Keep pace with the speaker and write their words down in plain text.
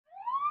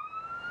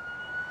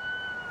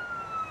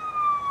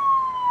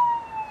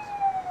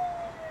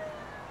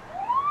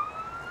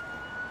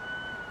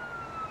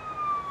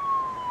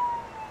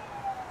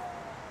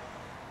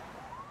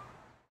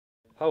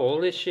How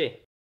old is she?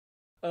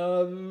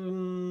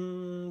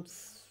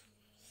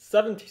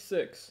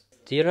 76.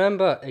 Do you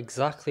remember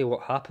exactly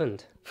what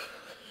happened?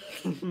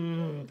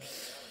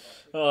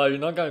 Oh, you're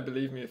not gonna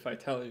believe me if I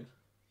tell you.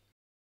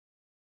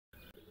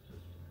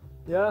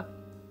 Yeah?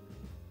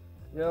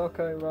 Yeah,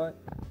 okay, right.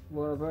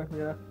 Whatever,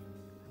 yeah.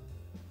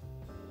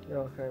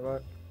 Yeah, okay,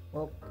 right.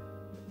 Well,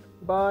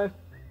 bye.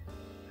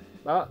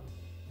 Bye.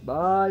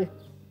 Bye.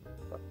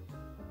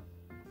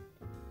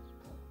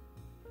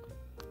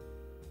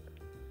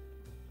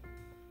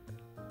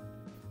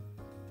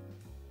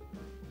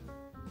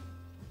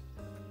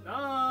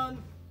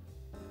 Nan!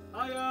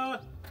 Hiya!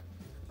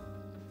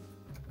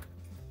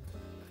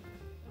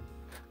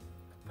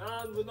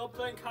 Nan, we're not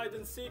playing hide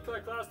and seek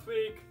like last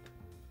week.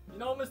 You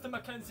know Mr.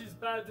 Mackenzie's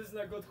bed isn't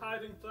a good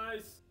hiding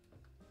place.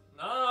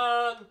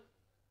 Nan!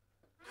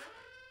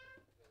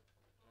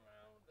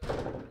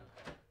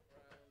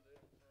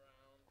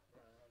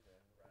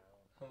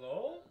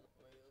 Hello?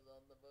 Wheels on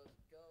the bus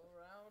go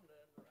round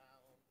and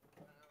round,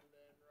 round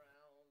and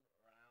round,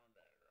 round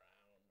and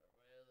round.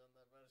 Wheels on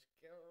the bus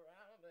go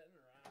round and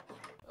round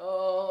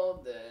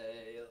all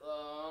day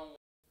long.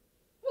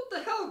 What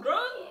the hell,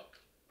 Grant?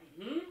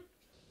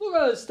 Look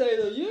at the state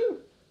of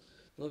you.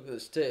 Look at the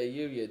state of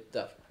you, you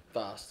daft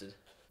bastard.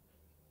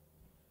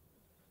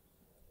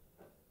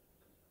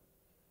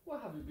 Where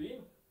have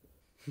you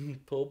been?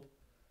 Pub.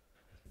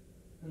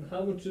 And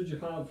how much did you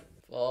have?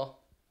 4.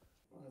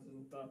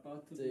 Isn't that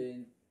bad to be?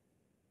 15.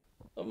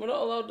 I'm not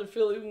allowed to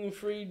feel even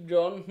free,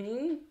 John.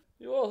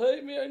 You all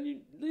hate me and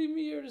you leave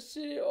me here to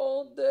sit here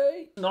all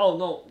day.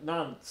 No,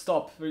 Nan,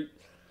 stop.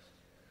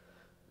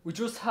 We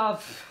just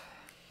have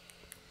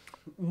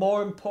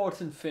more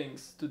important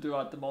things to do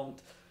at the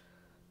moment.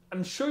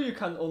 I'm sure you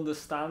can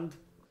understand.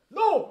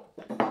 No!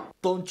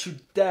 Don't you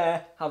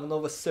dare have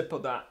another sip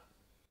of that.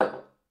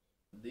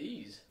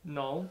 These?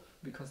 No,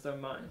 because they're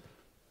mine.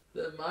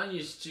 They're mine,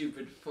 you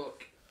stupid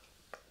fuck.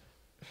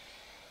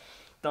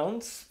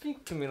 Don't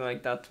speak to me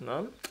like that,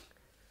 man.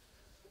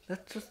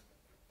 Let's just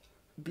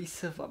be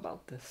civil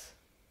about this.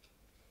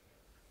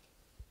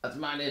 That's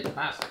mine, it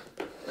pass.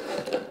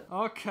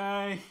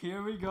 Okay,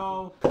 here we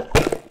go.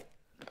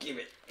 Give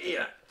it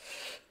here.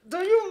 Do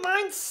you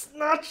mind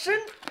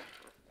snatching?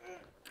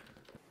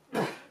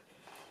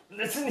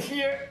 Listen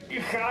here,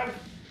 you have.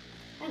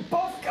 We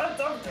both got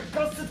out the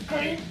custard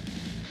cream.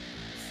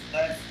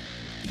 Let's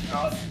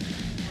just.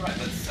 Right,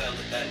 let's sell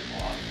it then.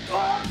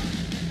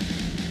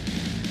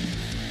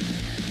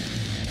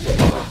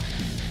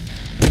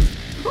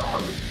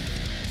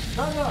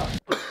 Hang up.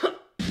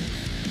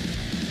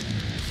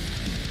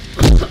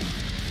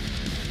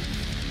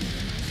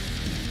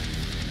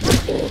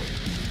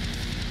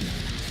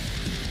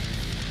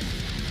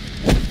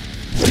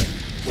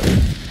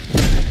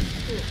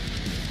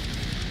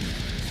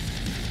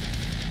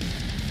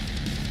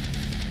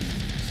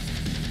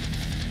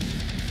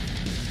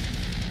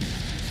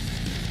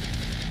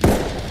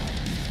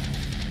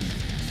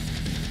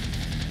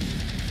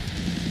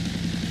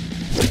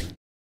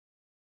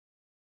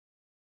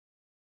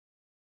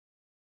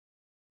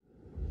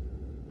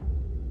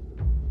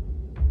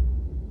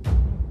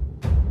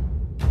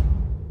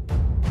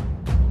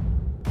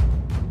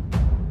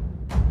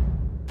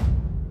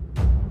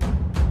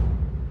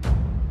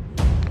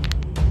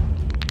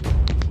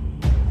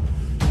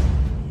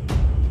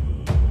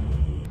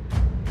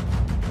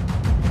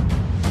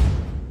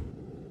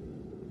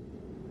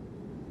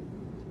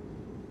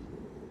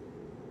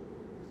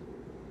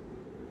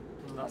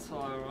 That's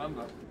all I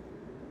remember.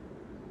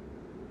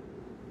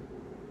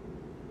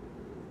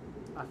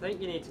 I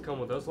think you need to come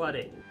with us,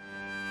 laddie.